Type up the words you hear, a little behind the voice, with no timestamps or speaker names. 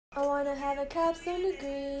wanna have a capstone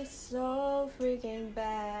degree so freaking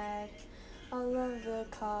bad. All of the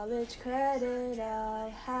college credit I'll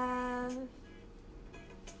have.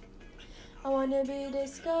 I wanna be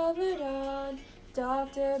discovered on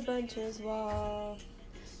Dr. Buncher's wall,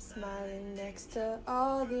 smiling next to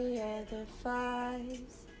all the other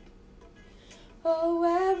fives. Oh,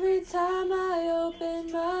 every time I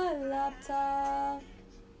open my laptop,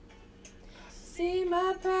 see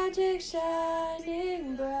my project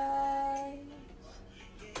shining bright.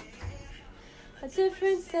 A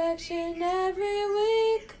different section every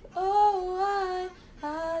week. Oh,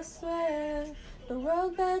 I swear the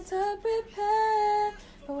world better prepare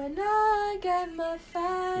for when I get my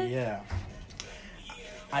five. Yeah.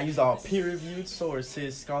 I use all peer-reviewed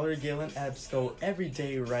sources, Scholar, Gale, and EBSCO,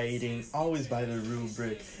 everyday writing, always by the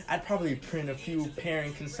rubric. I'd probably print a few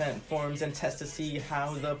parent consent forms and test to see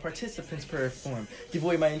how the participants perform. Give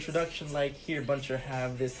away my introduction like, here, Buncher,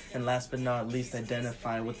 have this, and last but not least,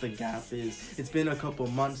 identify what the gap is. It's been a couple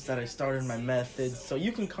months that I started my methods, so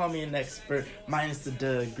you can call me an expert, minus the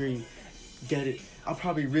degree. Get it? I'll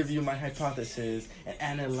probably review my hypothesis and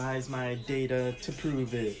analyze my data to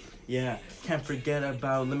prove it. Yeah, can't forget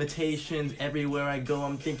about limitations. Everywhere I go,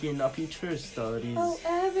 I'm thinking of future studies. Oh,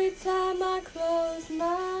 every time I close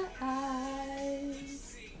my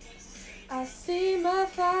eyes, I see my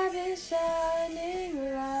five is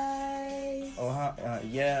shining light. Oh,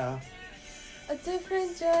 yeah. A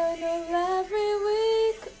different journal every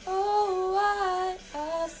week. Oh,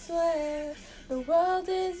 I swear the world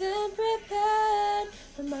isn't prepared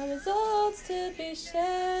for my results to be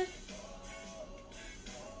shared.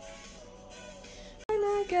 When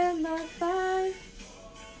I get my five,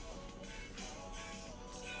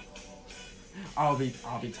 I'll be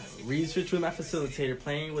telling you. Research with my facilitator,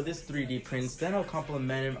 playing with his 3D prints, then I'll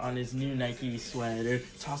compliment him on his new Nike sweater,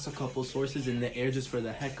 toss a couple sources in the air just for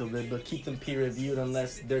the heck of it, but keep them peer-reviewed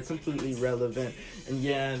unless they're completely relevant. And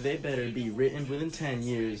yeah, they better be written within 10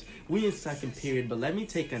 years. We in second period, but let me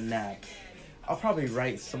take a nap. I'll probably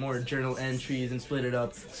write some more journal entries and split it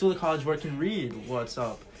up so the college board can read what's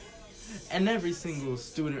up. And every single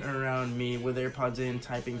student around me with AirPods in,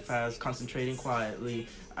 typing fast, concentrating quietly.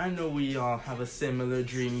 I know we all have a similar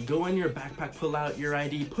dream. Go in your backpack, pull out your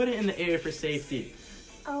ID, put it in the air for safety.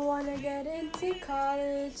 I wanna get into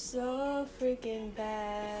college so freaking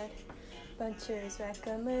bad. Buncher's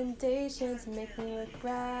recommendations make me look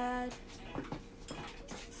bad.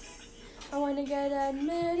 I wanna get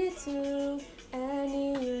admitted to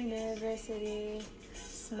any university,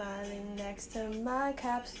 smiling next to my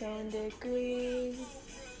capstone degree.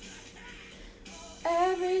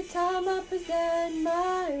 Every time I present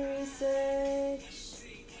my research,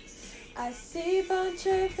 I see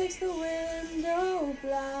Buncher fix the window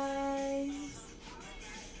blinds.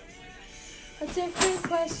 A different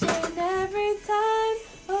question every time.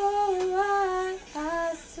 Oh,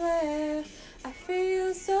 I swear I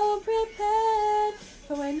feel so prepared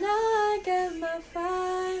for when I get my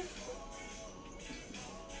five.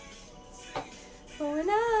 For when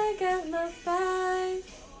I get my five.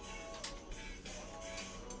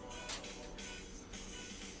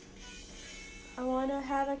 I wanna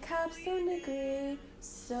have a capstone degree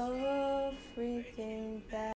so freaking bad.